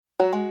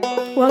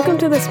Welcome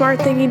to the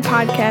Smart Thinking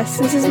Podcast.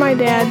 This is my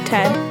dad,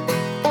 Ted.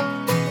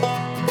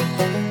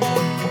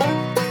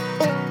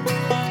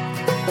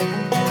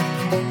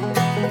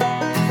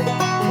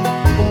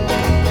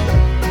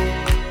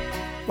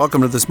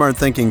 Welcome to the Smart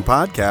Thinking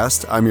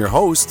Podcast. I'm your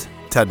host,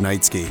 Ted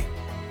Knightsky.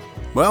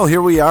 Well,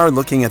 here we are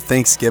looking at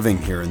Thanksgiving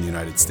here in the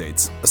United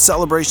States, a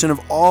celebration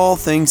of all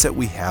things that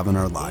we have in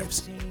our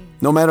lives.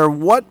 No matter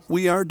what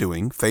we are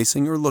doing,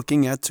 facing, or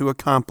looking at to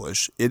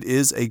accomplish, it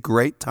is a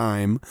great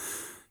time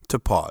to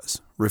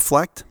pause,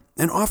 reflect,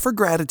 and offer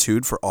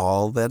gratitude for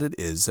all that it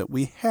is that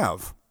we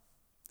have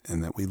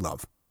and that we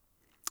love.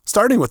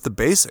 Starting with the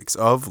basics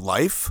of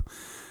life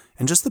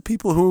and just the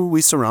people who we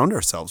surround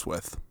ourselves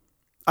with.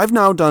 I've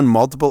now done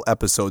multiple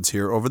episodes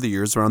here over the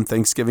years around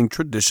Thanksgiving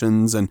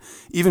traditions and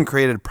even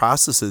created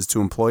processes to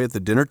employ at the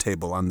dinner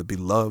table on the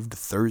beloved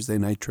Thursday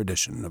night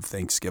tradition of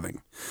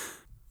Thanksgiving.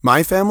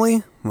 My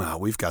family, well,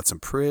 we've got some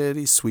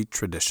pretty sweet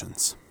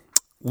traditions.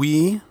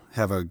 We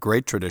have a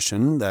great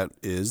tradition that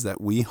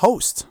we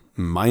host.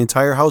 My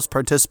entire house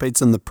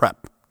participates in the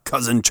prep.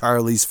 Cousin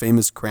Charlie's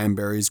famous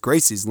cranberries,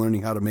 Gracie's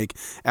learning how to make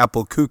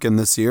apple kuchen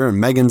this year, and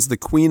Megan's the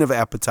queen of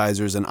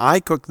appetizers, and I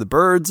cook the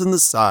birds and the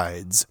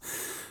sides.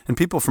 And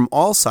people from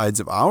all sides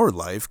of our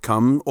life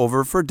come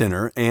over for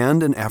dinner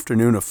and an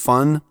afternoon of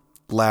fun,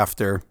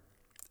 laughter,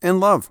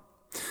 and love.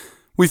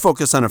 We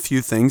focus on a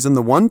few things, and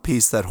the one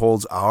piece that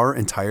holds our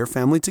entire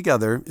family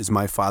together is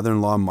my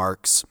father-in-law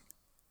Mark's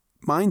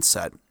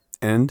mindset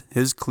and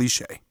his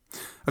cliche.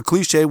 A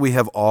cliche we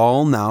have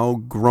all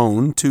now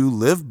grown to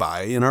live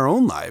by in our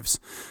own lives.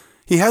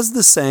 He has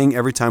this saying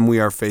every time we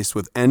are faced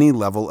with any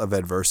level of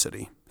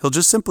adversity. He'll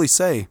just simply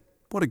say,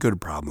 "What a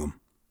good problem."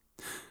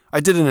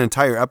 I did an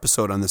entire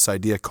episode on this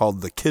idea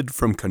called The Kid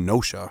from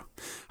Kenosha.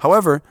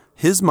 However,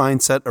 his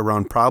mindset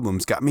around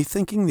problems got me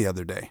thinking the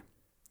other day.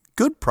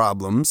 Good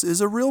problems is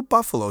a real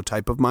Buffalo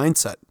type of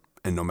mindset,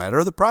 and no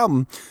matter the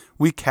problem,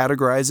 we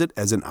categorize it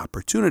as an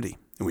opportunity,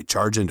 and we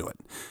charge into it.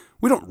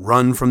 We don't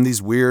run from these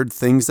weird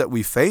things that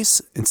we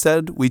face.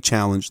 Instead, we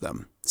challenge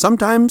them.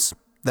 Sometimes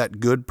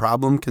that good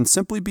problem can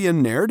simply be a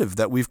narrative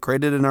that we've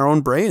created in our own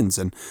brains,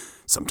 and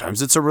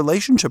sometimes it's a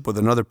relationship with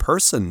another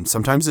person.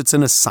 Sometimes it's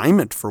an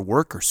assignment for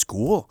work or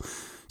school.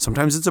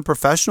 Sometimes it's a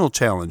professional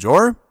challenge,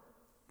 or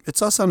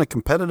it's us on a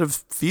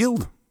competitive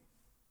field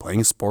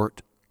playing a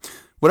sport.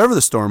 Whatever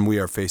the storm we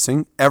are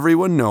facing,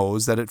 everyone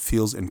knows that it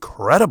feels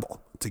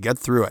incredible to get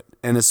through it,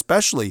 and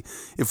especially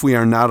if we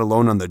are not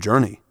alone on the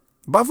journey.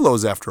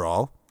 Buffaloes, after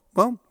all,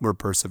 well, we're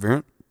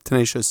perseverant,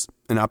 tenacious,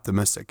 and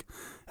optimistic,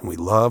 and we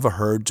love a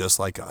herd just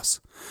like us.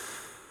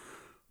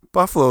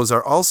 Buffaloes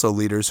are also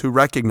leaders who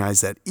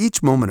recognize that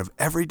each moment of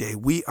every day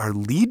we are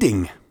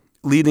leading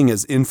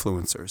as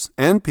influencers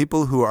and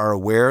people who are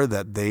aware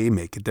that they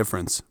make a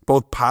difference,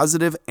 both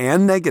positive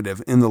and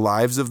negative, in the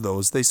lives of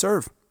those they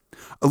serve.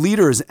 A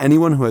leader is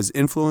anyone who has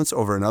influence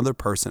over another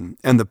person,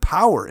 and the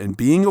power in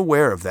being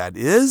aware of that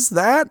is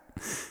that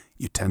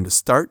you tend to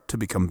start to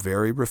become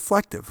very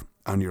reflective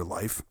on your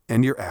life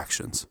and your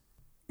actions.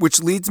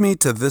 Which leads me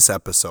to this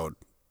episode.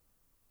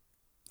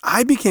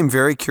 I became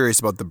very curious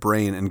about the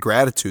brain and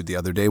gratitude the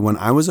other day when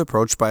I was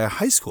approached by a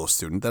high school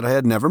student that I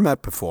had never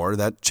met before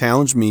that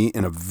challenged me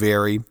in a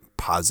very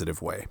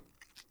positive way.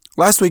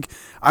 Last week,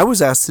 I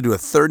was asked to do a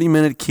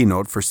 30-minute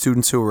keynote for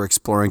students who were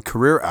exploring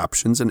career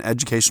options and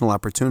educational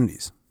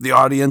opportunities. The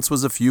audience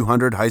was a few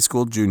hundred high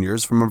school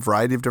juniors from a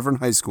variety of different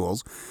high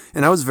schools,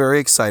 and I was very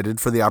excited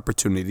for the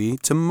opportunity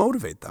to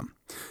motivate them.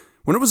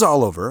 When it was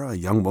all over, a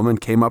young woman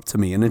came up to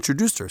me and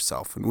introduced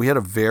herself, and we had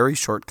a very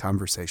short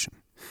conversation.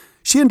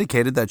 She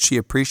indicated that she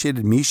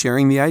appreciated me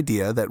sharing the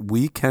idea that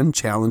we can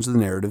challenge the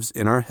narratives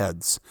in our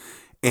heads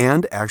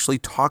and actually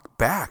talk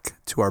back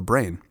to our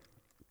brain.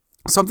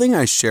 Something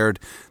I shared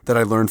that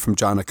I learned from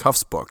John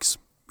Acuff's books,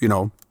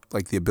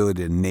 like the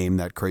ability to name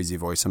that crazy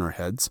voice in our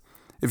heads.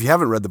 If you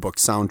haven't read the book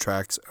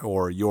Soundtracks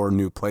or Your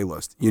New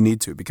Playlist, you need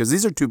to, because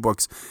these are two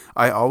books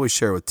I always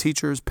share with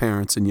teachers,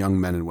 parents, and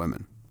young men and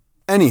women.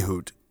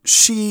 Anywho,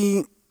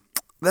 she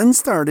then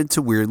started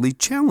to weirdly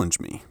challenge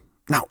me.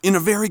 Now, in a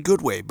very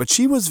good way, but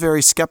she was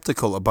very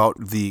skeptical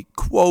about the,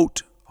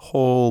 quote,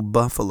 whole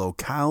buffalo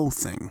cow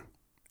thing.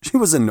 She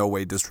was in no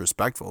way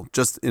disrespectful,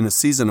 just in a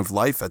season of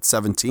life at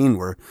 17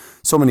 where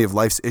so many of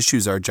life's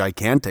issues are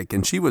gigantic,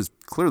 and she was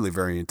clearly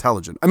very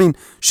intelligent. I mean,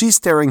 she's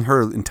staring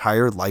her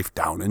entire life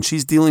down, and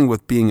she's dealing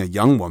with being a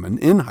young woman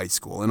in high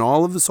school and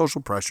all of the social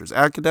pressures,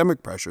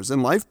 academic pressures,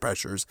 and life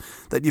pressures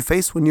that you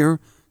face when you're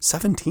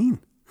 17.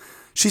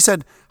 She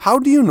said, "How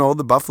do you know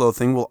the buffalo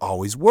thing will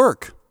always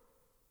work?"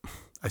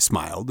 I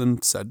smiled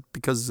and said,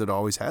 "Because it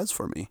always has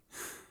for me."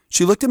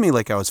 She looked at me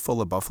like I was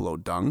full of buffalo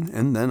dung,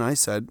 and then I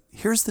said,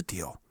 "Here's the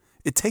deal.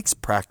 It takes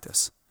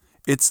practice.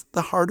 It's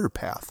the harder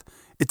path.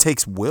 It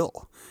takes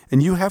will,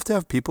 and you have to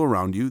have people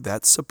around you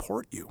that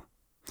support you."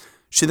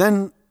 She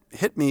then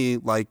hit me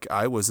like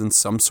I was in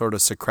some sort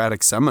of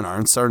Socratic seminar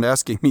and started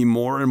asking me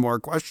more and more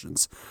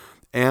questions.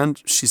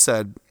 And she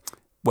said,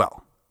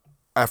 "Well,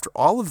 after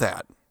all of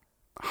that,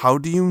 how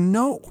do you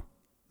know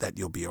that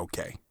you'll be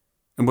okay?"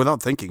 And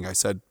without thinking, I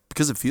said,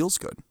 "Because it feels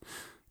good.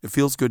 It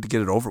feels good to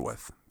get it over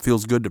with. It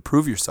feels good to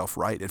prove yourself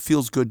right. It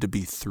feels good to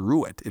be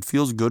through it. It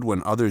feels good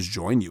when others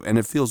join you. And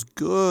it feels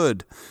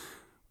good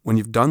when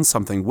you've done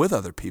something with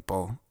other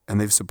people and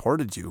they've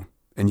supported you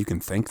and you can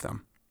thank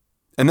them.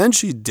 And then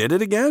she did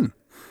it again.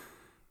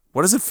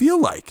 What does it feel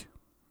like?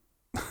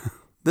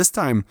 This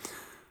time,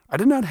 I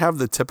did not have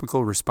the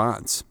typical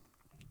response.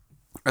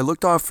 I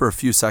looked off for a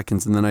few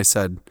seconds and then I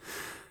said,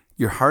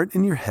 your heart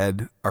and your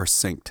head are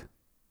synced.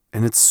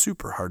 And it's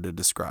super hard to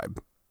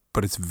describe,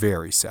 but it's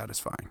very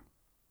satisfying.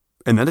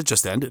 And then it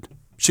just ended.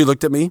 She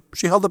looked at me,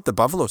 she held up the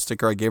buffalo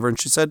sticker I gave her, and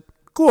she said,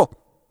 cool.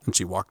 And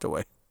she walked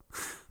away.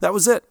 That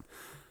was it.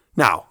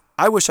 Now,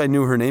 I wish I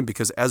knew her name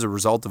because as a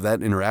result of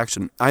that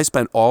interaction, I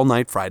spent all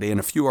night Friday and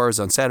a few hours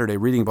on Saturday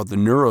reading about the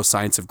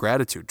neuroscience of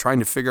gratitude, trying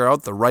to figure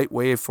out the right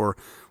way for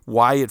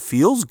why it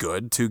feels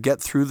good to get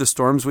through the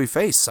storms we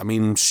face. I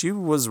mean, she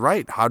was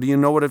right. How do you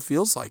know what it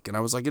feels like? And I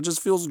was like, it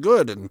just feels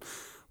good. And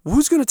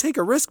who's going to take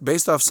a risk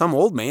based off some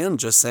old man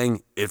just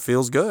saying it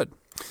feels good?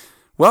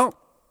 Well,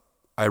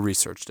 I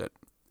researched it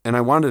and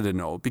I wanted to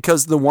know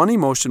because the one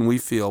emotion we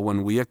feel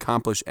when we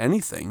accomplish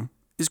anything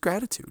is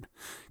gratitude.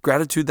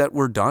 Gratitude that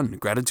we're done.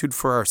 Gratitude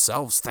for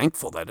ourselves.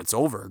 Thankful that it's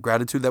over.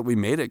 Gratitude that we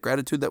made it.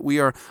 Gratitude that we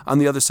are on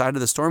the other side of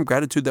the storm.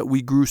 Gratitude that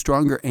we grew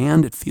stronger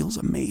and it feels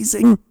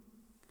amazing.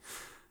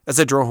 As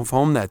I drove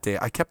home that day,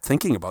 I kept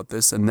thinking about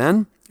this and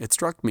then it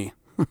struck me.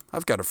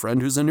 I've got a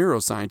friend who's a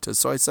neuroscientist,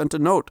 so I sent a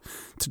note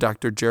to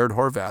Dr. Jared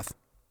Horvath,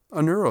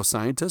 a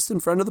neuroscientist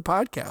and friend of the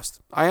podcast.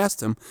 I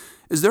asked him,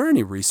 is there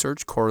any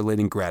research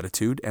correlating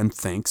gratitude and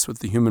thanks with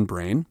the human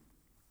brain?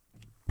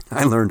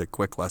 I learned a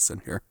quick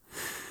lesson here.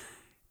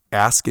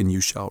 Ask and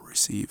you shall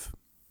receive.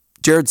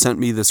 Jared sent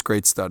me this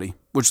great study,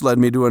 which led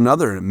me to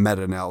another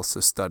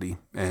meta-analysis study,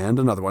 and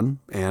another one,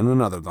 and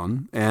another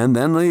one, and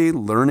then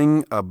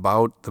learning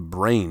about the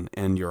brain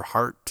and your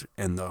heart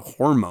and the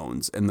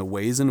hormones and the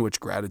ways in which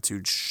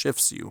gratitude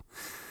shifts you.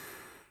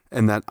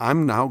 And that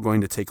I'm now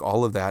going to take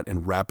all of that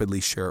and rapidly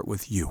share it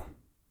with you.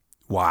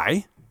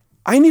 Why?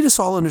 I need us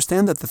all to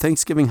understand that the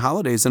Thanksgiving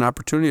holiday is an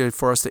opportunity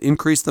for us to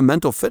increase the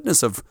mental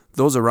fitness of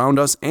those around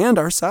us and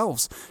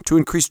ourselves, to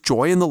increase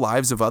joy in the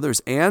lives of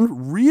others,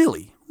 and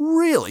really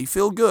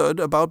feel good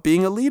about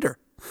being a leader.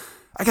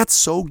 I got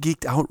so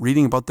geeked out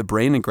reading about the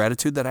brain and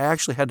gratitude that I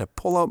actually had to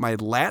pull out my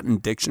Latin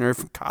dictionary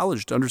from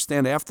college to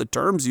understand half the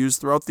terms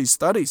used throughout these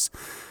studies.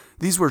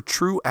 These were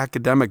true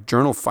academic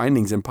journal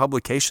findings and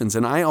publications,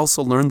 and I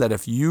also learned that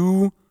if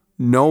you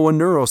know a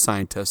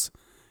neuroscientist,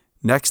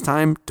 next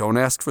time, don't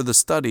ask for the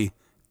study,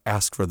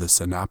 ask for the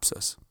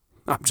synopsis.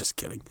 I'm just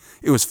kidding.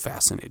 It was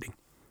fascinating.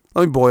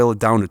 Let me boil it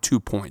down to 2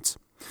 points.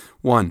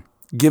 1,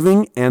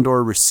 giving and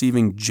or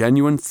receiving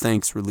genuine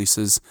thanks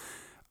releases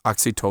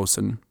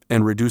oxytocin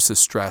and reduces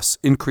stress,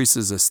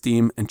 increases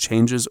esteem, and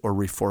changes or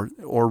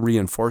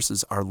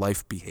reinforces our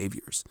life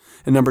behaviors.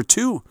 And number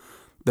 2,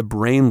 the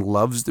brain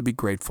loves to be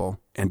grateful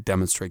and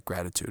demonstrate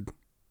gratitude.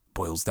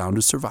 Boils down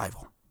to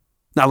survival.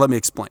 Now let me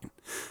explain.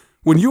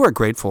 When you are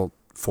grateful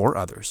for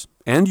others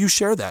and you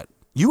share that,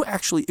 you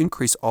actually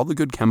increase all the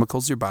good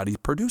chemicals your body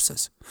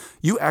produces.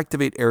 You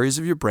activate areas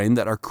of your brain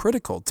that are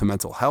critical to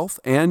mental health,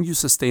 and you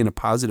sustain a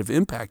positive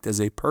impact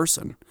as a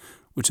person,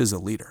 which is a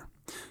leader.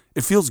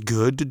 It feels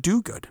good to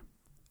do good.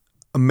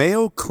 A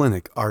Mayo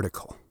Clinic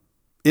article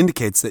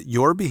indicates that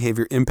your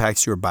behavior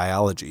impacts your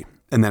biology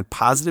and that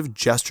positive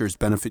gestures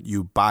benefit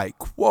you by,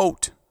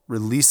 quote,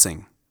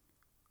 releasing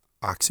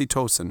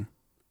oxytocin,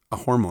 a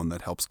hormone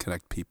that helps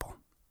connect people.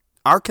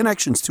 Our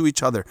connections to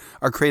each other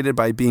are created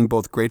by being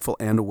both grateful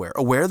and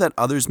aware that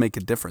others make a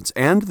difference,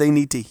 and they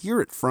need to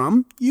hear it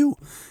from you.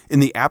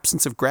 In the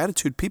absence of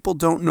gratitude, people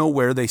don't know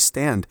where they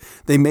stand.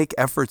 They make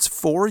efforts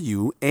for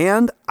you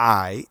and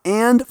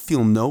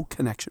feel no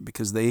connection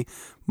because they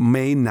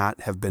may not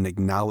have been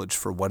acknowledged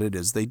for what it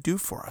is they do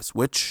for us,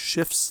 which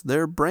shifts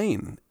their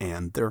brain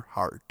and their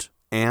heart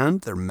and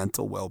their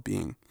mental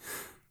well-being.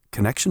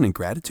 Connection and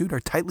gratitude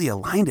are tightly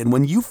aligned, and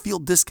when you feel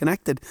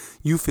disconnected,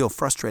 you feel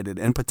frustrated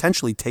and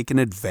potentially taken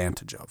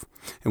advantage of.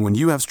 And when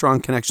you have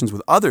strong connections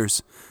with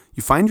others,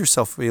 you find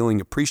yourself feeling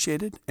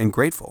appreciated and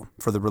grateful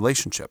for the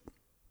relationship.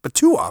 But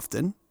too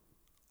often,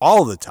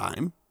 all the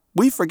time,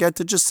 we forget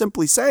to just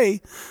simply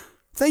say,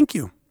 thank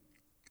you.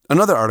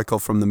 Another article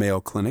from the Mayo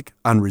Clinic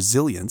on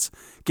resilience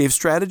gave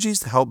strategies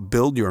to help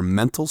build your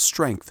mental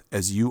strength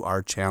as you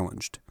are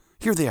challenged.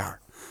 Here they are.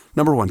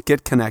 Number 1,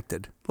 get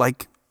connected,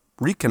 like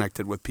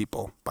reconnected with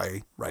people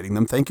by writing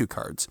them thank you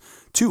cards.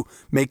 2,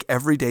 make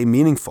every day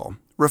meaningful.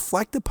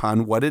 Reflect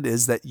upon what it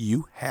is that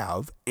you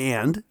have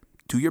and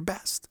do your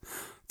best.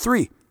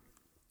 3,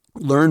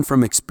 learn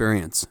from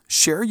experience.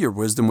 Share your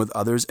wisdom with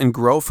others and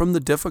grow from the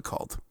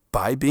difficult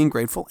by being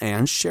grateful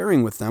and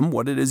sharing with them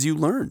what it is you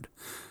learned.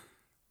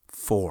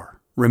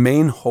 4,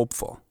 remain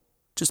hopeful.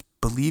 Just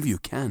believe you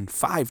can.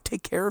 5,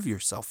 take care of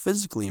yourself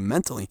physically and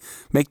mentally.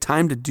 Make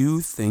time to do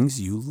things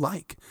you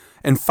like.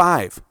 And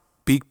 5,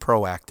 be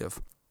proactive.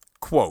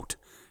 Quote,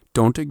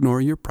 don't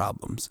ignore your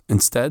problems.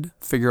 Instead,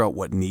 figure out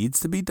what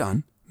needs to be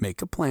done,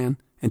 make a plan,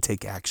 and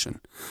take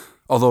action.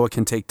 Although it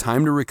can take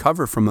time to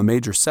recover from a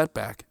major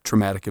setback,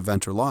 traumatic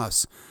event, or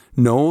loss,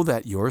 know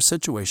that your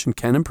situation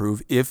can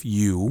improve if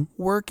you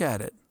work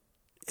at it.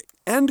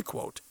 End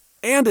quote.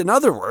 And in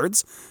other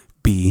words,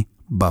 be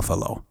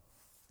Buffalo.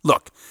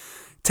 Look,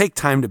 take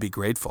time to be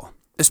grateful,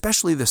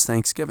 especially this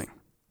Thanksgiving.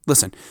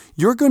 Listen,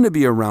 you're going to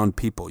be around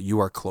people you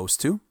are close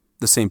to,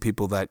 the same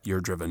people that you're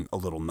driven a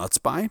little nuts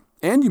by,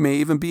 and you may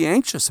even be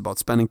anxious about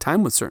spending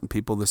time with certain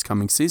people this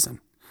coming season.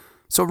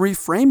 So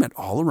reframe it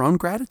all around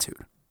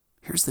gratitude.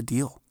 Here's the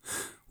deal.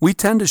 We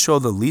tend to show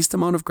the least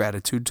amount of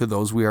gratitude to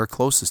those we are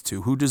closest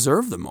to who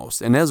deserve the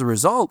most, and as a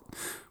result,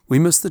 we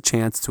miss the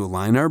chance to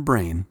align our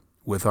brain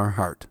with our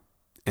heart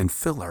and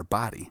fill our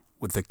body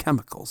with the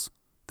chemicals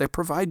that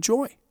provide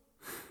joy.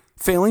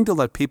 Failing to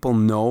let people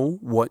know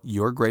what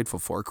you're grateful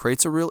for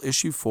creates a real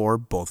issue for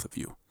both of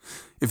you.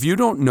 If you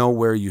don't know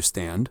where you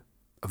stand,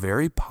 a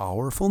very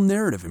powerful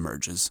narrative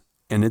emerges,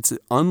 and it's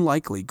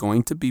unlikely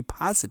going to be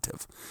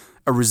positive.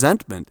 A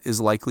resentment is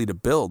likely to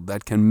build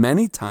that can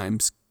many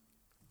times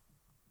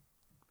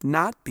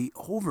not be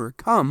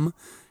overcome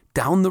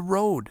down the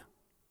road.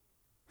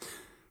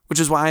 Which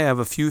is why I have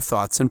a few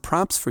thoughts and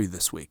prompts for you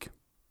this week.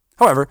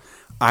 However,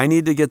 I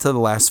need to get to the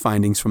last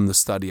findings from the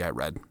study I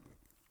read.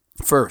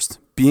 First,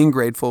 being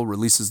grateful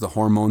releases the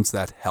hormones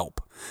that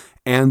help,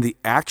 and the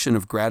action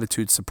of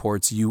gratitude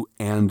supports you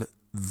and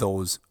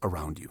those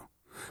around you.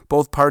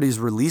 Both parties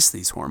release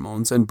these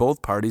hormones, and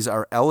both parties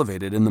are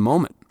elevated in the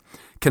moment.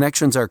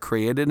 Connections are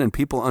created, and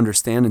people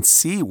understand and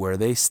see where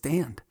they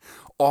stand,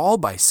 all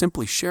by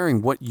simply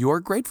sharing what you're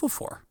grateful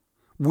for.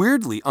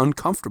 Weirdly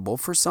uncomfortable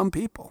for some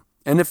people.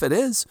 And if it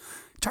is,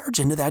 charge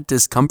into that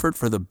discomfort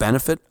for the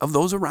benefit of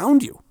those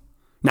around you.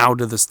 Now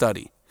to the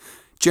study.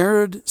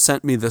 Jared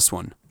sent me this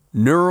one.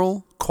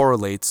 Neural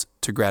Correlates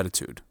to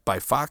Gratitude by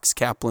Fox,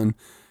 Kaplan,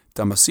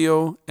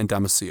 Damasio, and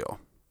Damasio.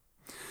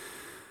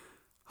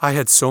 I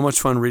had so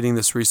much fun reading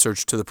this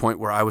research to the point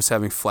where I was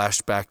having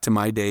flashback to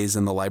my days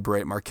in the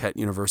library at Marquette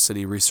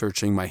University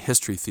researching my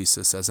history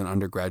thesis as an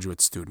undergraduate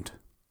student.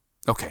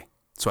 Okay,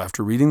 so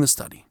after reading the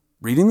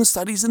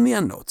studies in the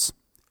endnotes,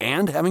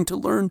 and having to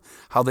learn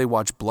how they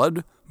watch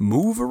blood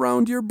move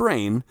around your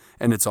brain,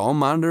 and it's all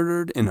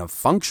monitored in a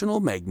functional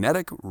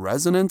magnetic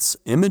resonance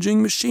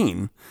imaging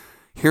machine,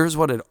 here's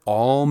what it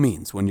all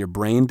means when your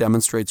brain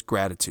demonstrates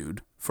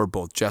gratitude for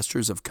both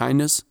gestures of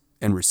kindness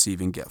and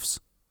receiving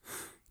gifts.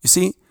 You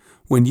see,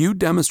 when you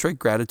demonstrate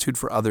gratitude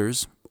for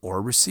others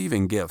or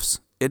receiving gifts,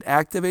 it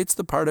activates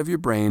the part of your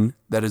brain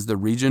that is the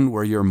region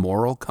where your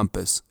moral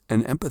compass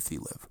and empathy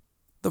live,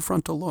 the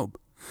frontal lobe.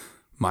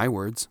 My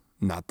words,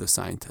 not the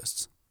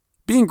scientists.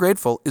 Being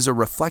grateful is a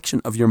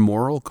reflection of your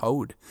moral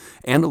code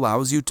and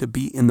allows you to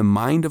be in the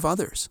mind of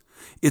others.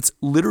 It's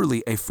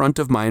literally a front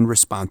of mind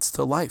response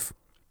to life.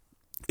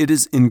 It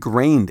is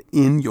ingrained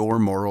in your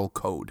moral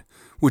code,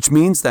 which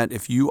means that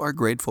if you are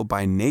grateful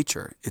by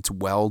nature, it's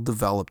well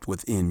developed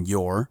within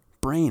your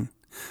brain.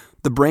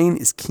 The brain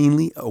is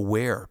keenly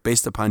aware,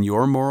 based upon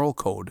your moral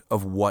code,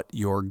 of what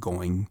you're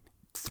going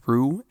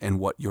through and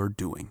what you're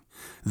doing.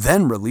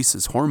 Then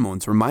releases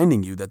hormones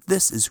reminding you that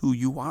this is who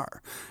you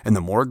are. And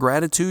the more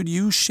gratitude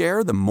you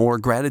share, the more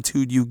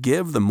gratitude you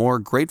give, the more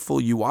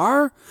grateful you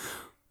are,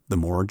 the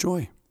more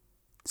joy.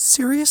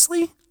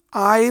 Seriously?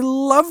 I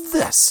love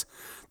this.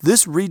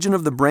 This region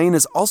of the brain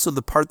is also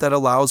the part that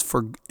allows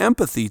for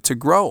empathy to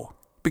grow.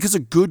 Because a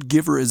good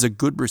giver is a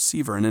good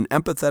receiver, and an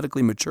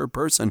empathetically mature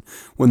person,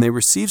 when they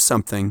receive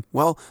something,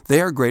 well, they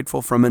are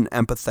grateful from an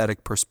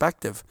empathetic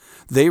perspective.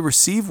 They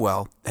receive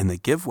well, and they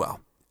give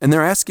well. And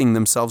they're asking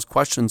themselves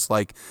questions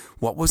like,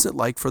 what was it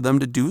like for them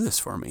to do this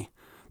for me?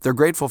 They're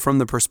grateful from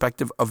the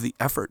perspective of the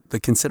effort, the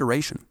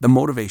consideration, the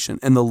motivation,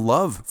 and the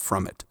love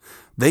from it.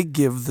 They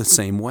give the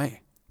same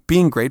way.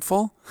 Being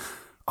grateful,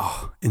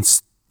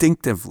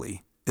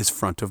 instinctively is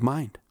front of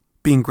mind.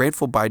 Being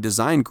grateful by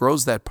design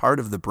grows that part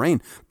of the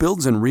brain,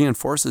 builds and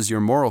reinforces your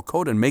moral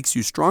code, and makes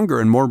you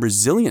stronger and more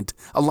resilient,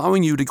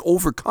 allowing you to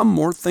overcome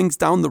more things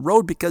down the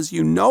road because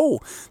you know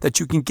that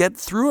you can get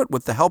through it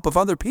with the help of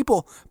other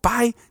people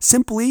by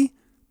simply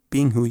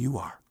being who you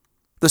are.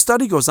 The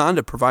study goes on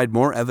to provide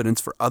more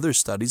evidence for other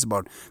studies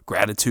about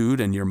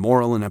gratitude and your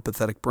moral and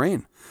empathetic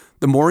brain.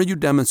 The more you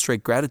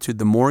demonstrate gratitude,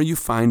 the more you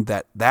find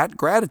that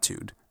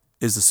gratitude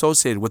is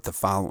associated with the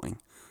following: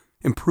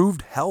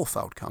 improved health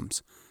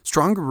outcomes,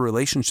 stronger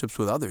relationships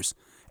with others,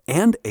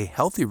 and a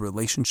healthy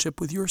relationship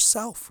with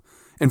yourself.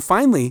 And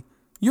finally,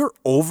 your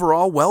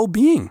overall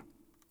well-being.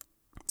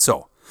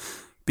 So,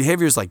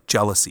 behaviors like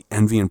jealousy,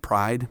 envy, and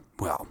pride,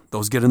 well,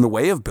 those get in the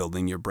way of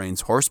building your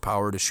brain's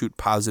horsepower to shoot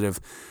positive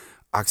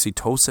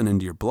oxytocin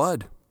into your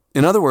blood.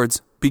 In other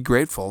words, be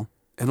grateful,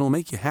 and it'll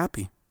make you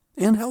happy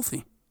and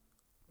healthy.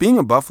 Being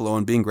a buffalo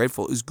and being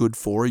grateful is good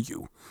for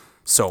you.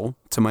 So,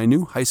 to my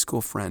new high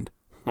school friend,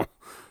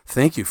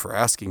 thank you for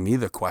asking me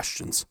the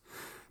questions.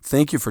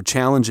 Thank you for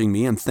challenging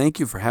me, and thank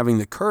you for having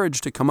the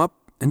courage to come up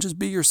and just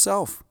be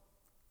yourself.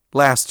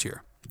 Last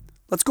year,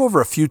 let's go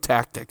over a few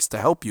tactics to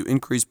help you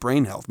increase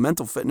brain health,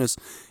 mental fitness,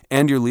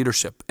 and your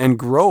leadership, and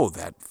grow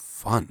that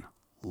fun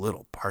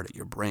little part of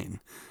your brain,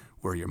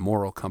 where your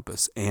moral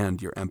compass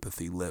and your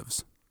empathy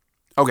lives.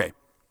 Okay,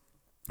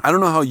 I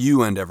don't know how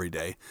you end every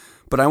day,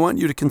 but I want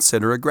you to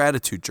consider a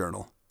gratitude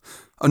journal,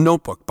 a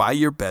notebook by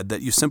your bed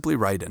that you simply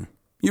write in.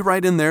 You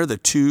write in there the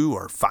 2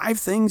 or 5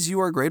 things you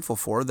are grateful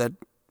for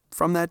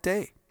from that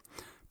day.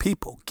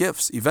 People,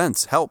 gifts,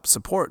 events, help,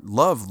 support,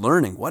 love,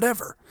 learning,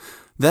 whatever.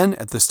 Then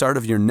at the start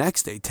of your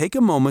next day, take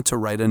a moment to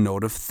write a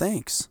note of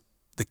thanks.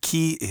 The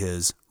key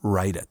is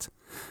write it.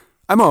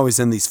 I'm always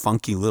in these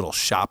funky little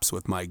shops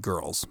with my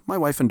girls, my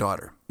wife and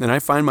daughter, and I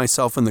find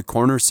myself in the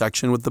corner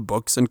section with the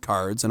books and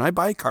cards, and I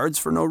buy cards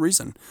for no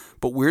reason.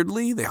 But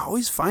weirdly, they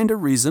always find a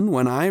reason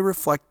when I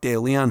reflect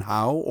daily on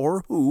how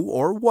or who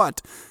or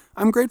what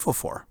I'm grateful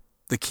for.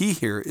 The key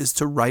here is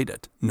to write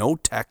it. No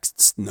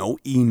texts, no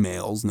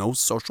emails, no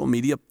social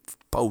media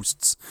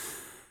posts.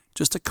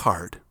 Just a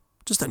card,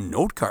 just a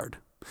note card.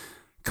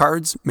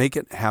 Cards make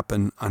it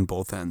happen on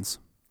both ends.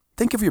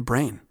 Think of your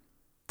brain.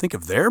 Think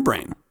of their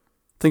brain.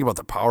 Think about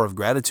the power of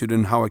gratitude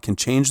and how it can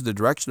change the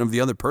direction of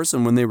the other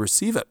person when they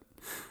receive it.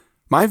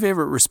 My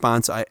favorite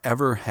response I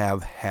ever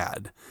have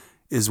had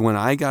is when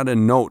I got a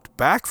note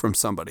back from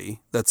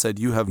somebody that said,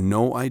 "You have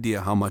no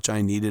idea how much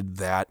I needed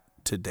that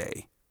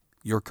today.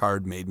 Your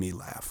card made me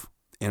laugh,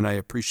 and I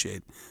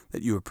appreciate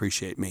that you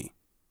appreciate me."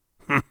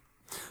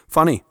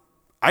 Funny,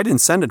 I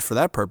didn't send it for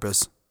that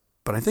purpose,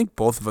 but I think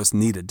both of us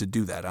needed to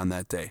do that on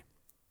that day.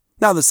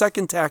 Now, the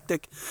second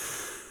tactic,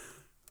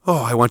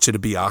 I want you to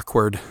be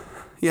awkward.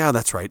 Yeah,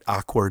 that's right,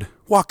 awkward.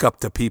 Walk up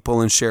to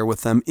people and share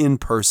with them in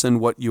person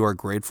what you are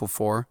grateful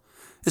for,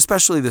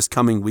 especially this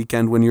coming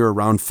weekend when you're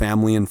around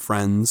family and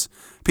friends,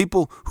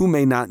 people who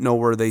may not know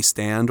where they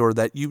stand or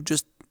that you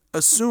just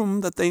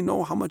assume that they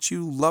know how much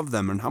you love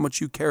them and how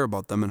much you care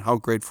about them and how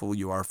grateful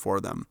you are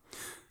for them.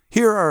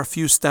 Here are a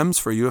few stems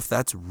for you if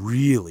that's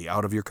really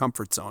out of your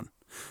comfort zone.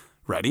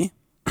 Ready?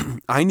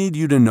 I need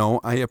you to know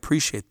I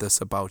appreciate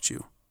this about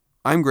you.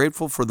 I'm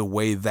grateful for the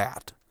way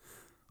that.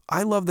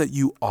 I love that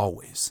you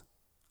always.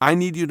 I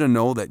need you to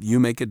know that you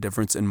make a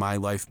difference in my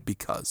life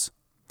because.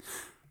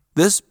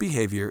 This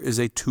behavior is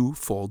a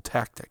twofold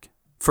tactic.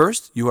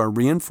 First, you are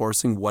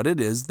reinforcing what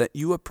it is that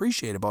you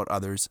appreciate about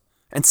others.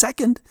 And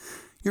second,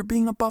 you're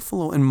being a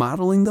buffalo and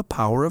modeling the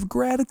power of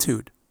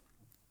gratitude.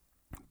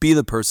 Be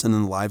the person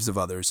in the lives of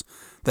others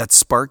that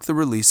spark the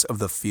release of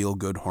the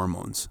feel-good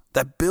hormones,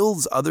 that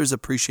builds others'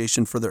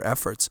 appreciation for their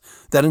efforts,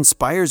 that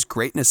inspires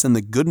greatness and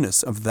the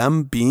goodness of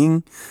them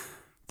being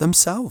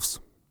themselves.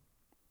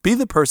 Be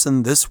the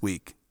person this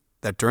week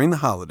that during the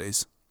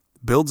holidays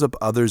builds up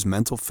others'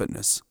 mental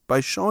fitness by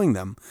showing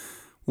them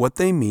what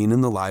they mean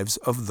in the lives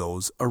of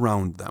those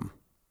around them,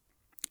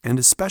 and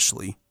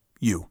especially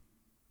you.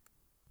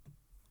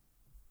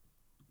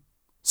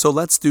 So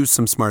let's do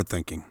some smart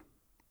thinking.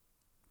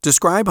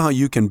 Describe how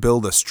you can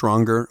build a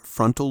stronger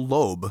frontal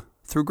lobe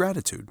through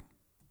gratitude.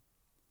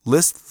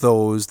 List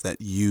those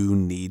that you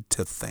need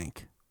to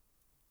thank.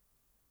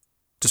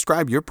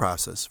 Describe your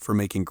process for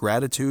making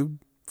gratitude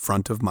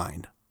front of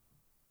mind.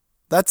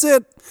 That's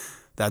it.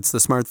 That's the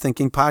Smart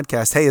Thinking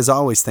Podcast. Hey, as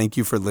always, thank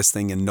you for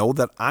listening, and know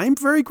that I'm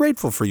very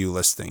grateful for you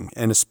listening,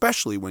 and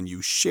especially when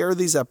you share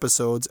these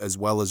episodes as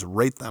well as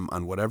rate them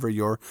on whatever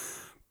your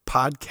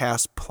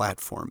podcast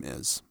platform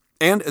is.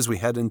 And as we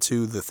head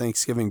into the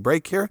Thanksgiving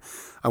break here,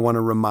 I want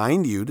to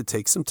remind you to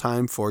take some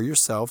time for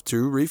yourself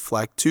to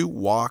reflect, to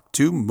walk,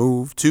 to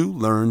move, to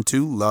learn,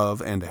 to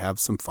love, and to have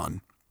some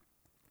fun.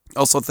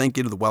 Also, thank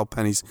you to the Well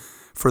Pennies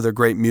for their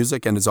great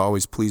music, and as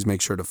always, please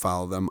make sure to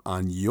follow them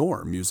on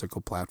your musical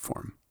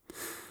platform.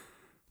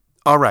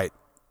 All right,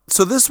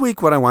 so this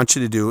week what I want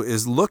you to do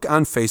is look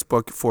on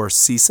Facebook for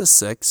CISA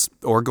 6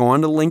 or go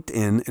on to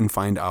LinkedIn and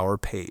find our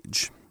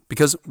page.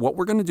 Because what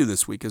we're going to do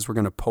this week is we're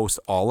going to post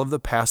all of the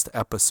past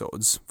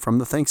episodes from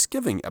the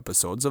Thanksgiving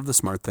episodes of the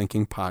Smart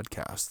Thinking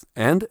Podcast.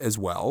 And as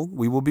well,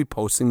 we will be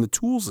posting the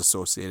tools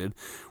associated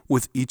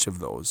with each of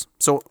those.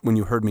 So when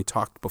you heard me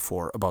talk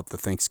before about the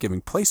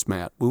Thanksgiving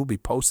placemat, we will be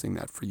posting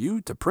that for you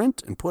to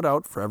print and put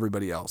out for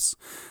everybody else.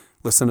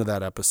 Listen to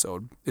that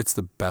episode. It's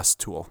the best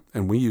tool,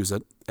 and we use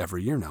it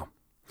every year now.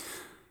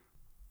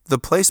 The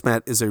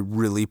placemat is a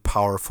really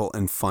powerful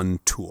and fun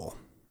tool.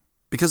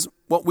 Because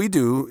what we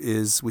do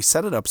is we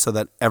set it up so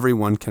that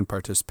everyone can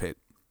participate.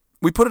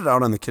 We put it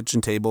out on the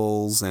kitchen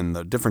tables and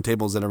the different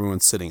tables that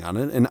everyone's sitting on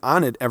it. And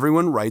on it,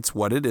 everyone writes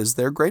what it is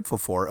they're grateful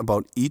for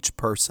about each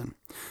person.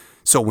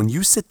 So when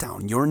you sit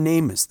down, your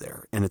name is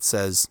there and it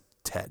says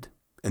Ted.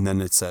 And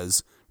then it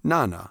says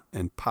Nana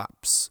and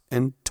Pops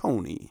and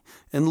Tony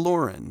and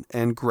Lauren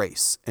and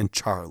Grace and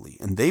Charlie.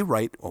 And they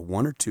write a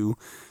 1 or 2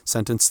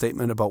 sentence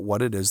statement about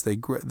what it is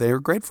they are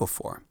grateful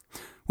for.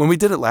 When we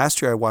did it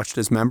last year, I watched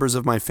as members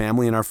of my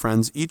family and our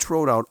friends each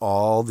wrote out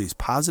all these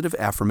positive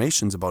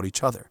affirmations about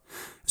each other.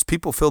 As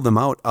people filled them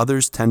out,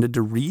 others tended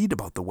to read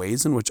about the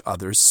ways in which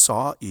others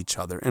saw each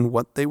other and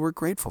what they were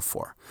grateful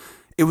for.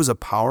 It was a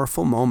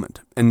powerful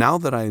moment, and now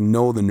that I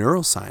know the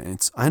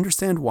neuroscience, I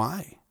understand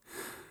why.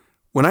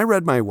 When I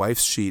read my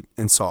wife's sheet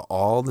and saw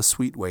all the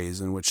sweet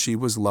ways in which she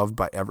was loved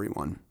by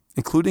everyone,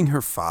 including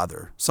her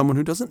father, someone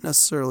who doesn't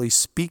necessarily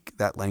speak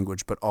that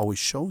language but always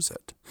shows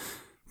it,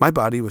 My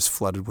body was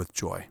flooded with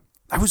joy.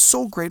 I was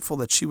so grateful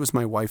that she was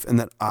my wife and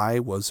that I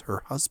was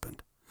her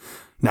husband.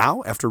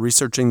 Now, after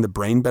researching the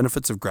brain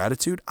benefits of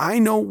gratitude, I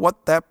know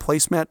what that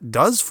placemat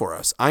does for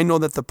us. I know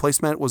that the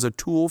placemat was a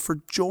tool for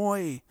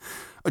joy,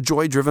 a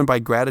joy driven by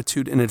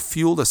gratitude, and it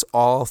fueled us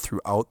all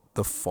throughout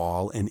the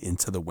fall and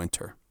into the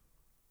winter.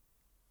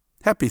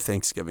 Happy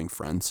Thanksgiving,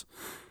 friends,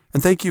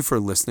 and thank you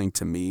for listening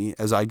to me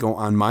as I go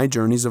on my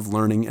journeys of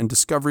learning and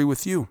discovery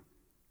with you.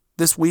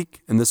 This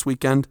week and this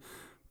weekend,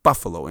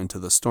 buffalo into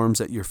the storms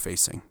that you're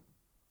facing.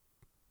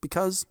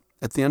 Because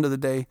at the end of the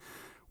day,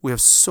 we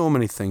have so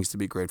many things to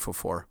be grateful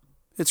for.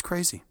 It's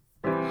crazy.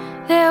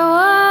 There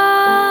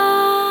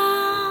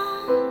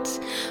once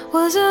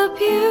was a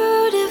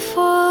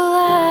beautiful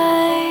light,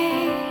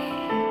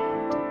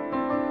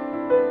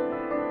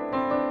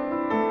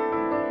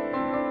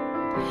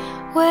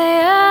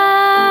 way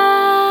up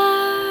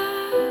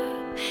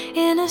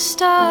in a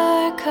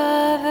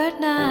star-covered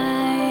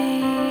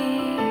night.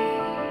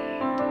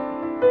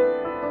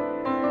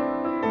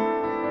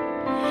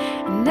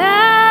 And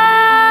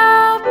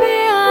now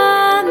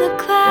beyond the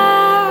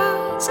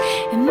clouds,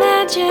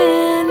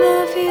 imagine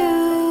the view.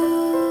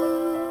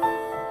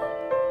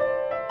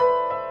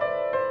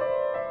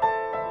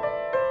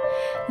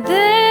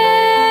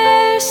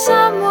 There's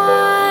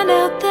someone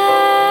out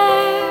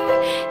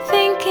there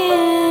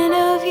thinking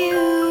of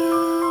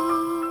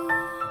you.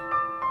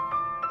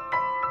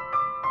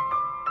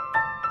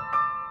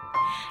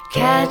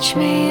 Catch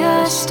me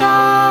a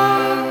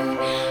star,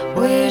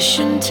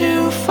 wishing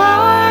too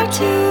far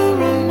to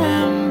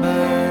remember.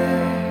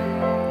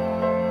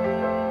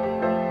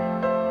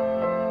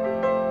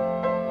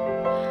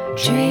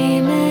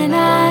 Dreaming,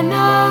 I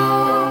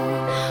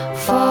know,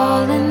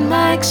 falling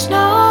like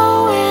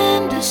snow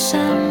in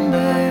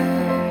December.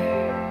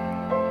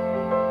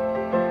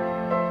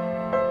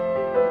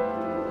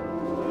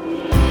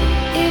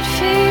 It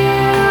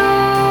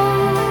feels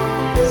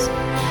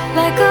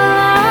like a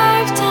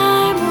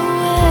lifetime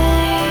away.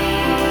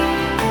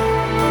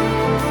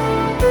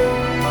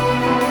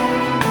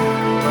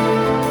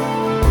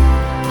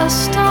 A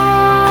storm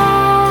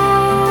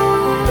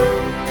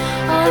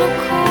on a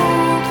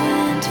cold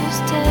winter's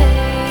day.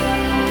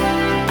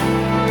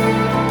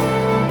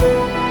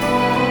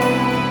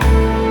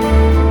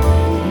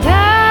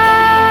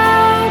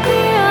 Down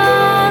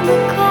beyond the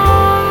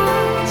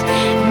clouds,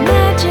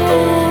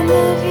 imagine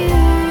the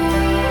view.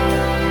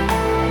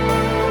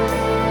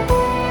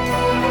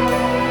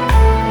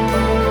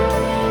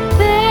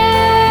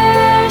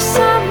 There's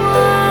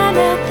someone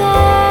out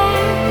there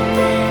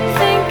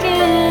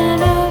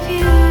thinking of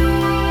you.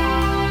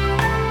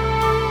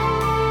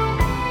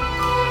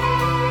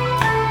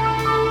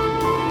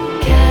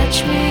 Catch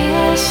me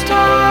a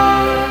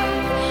star,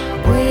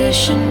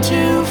 wishing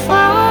too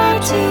far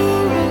to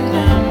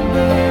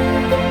remember.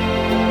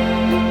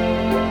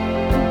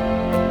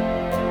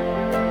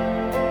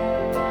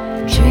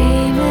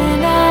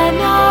 Dreaming, I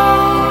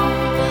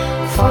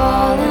know,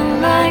 falling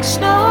like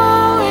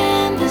snow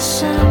in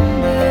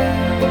December.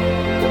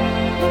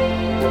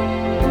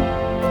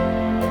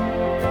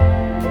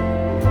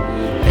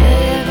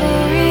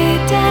 Every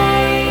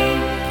day,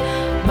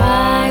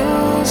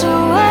 miles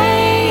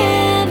away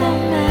in a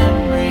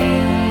memory.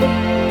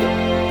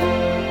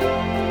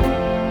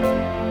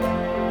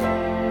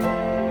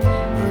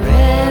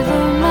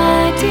 Forever,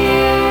 my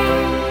dear,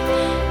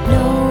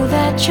 know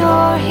that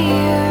you're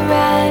here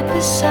right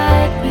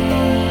beside me.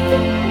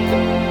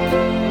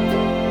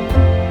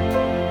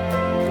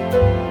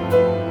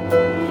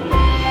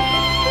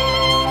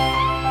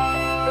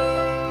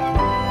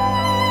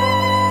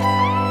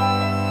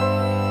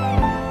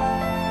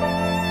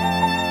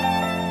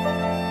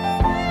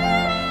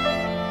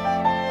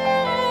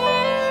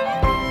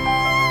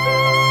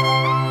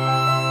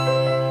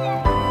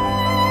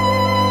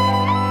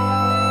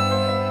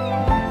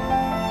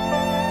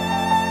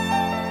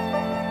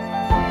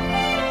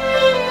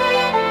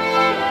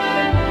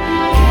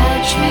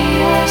 Catch me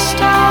a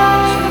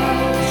star,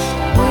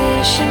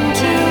 wishing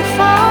too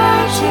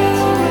far to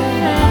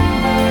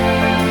remember.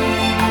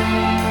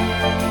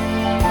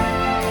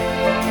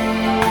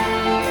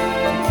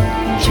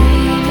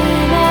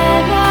 Dreaming, I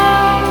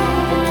know,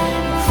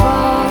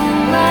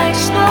 falling like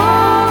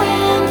snow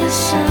in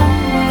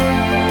December.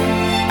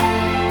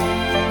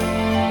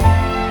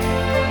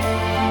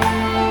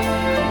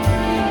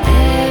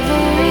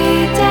 Every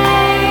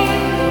day,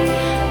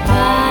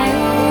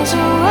 miles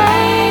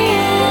away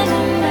in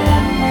a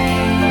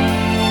memory.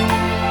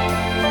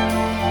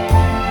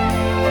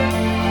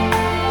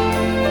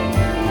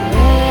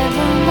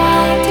 Forever,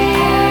 my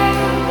dear,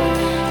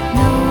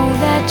 know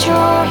that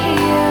you're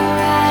here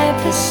right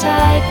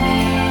beside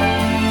me.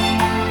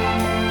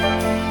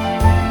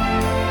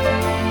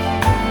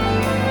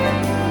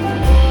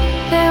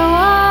 There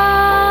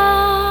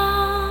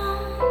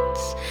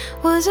once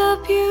was a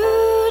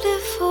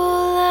beautiful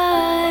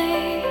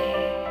light,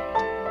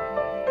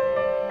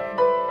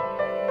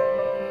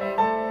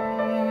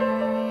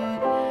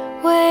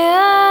 way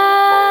up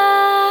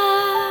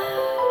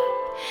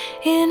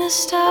in a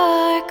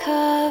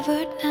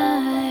star-covered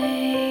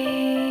night.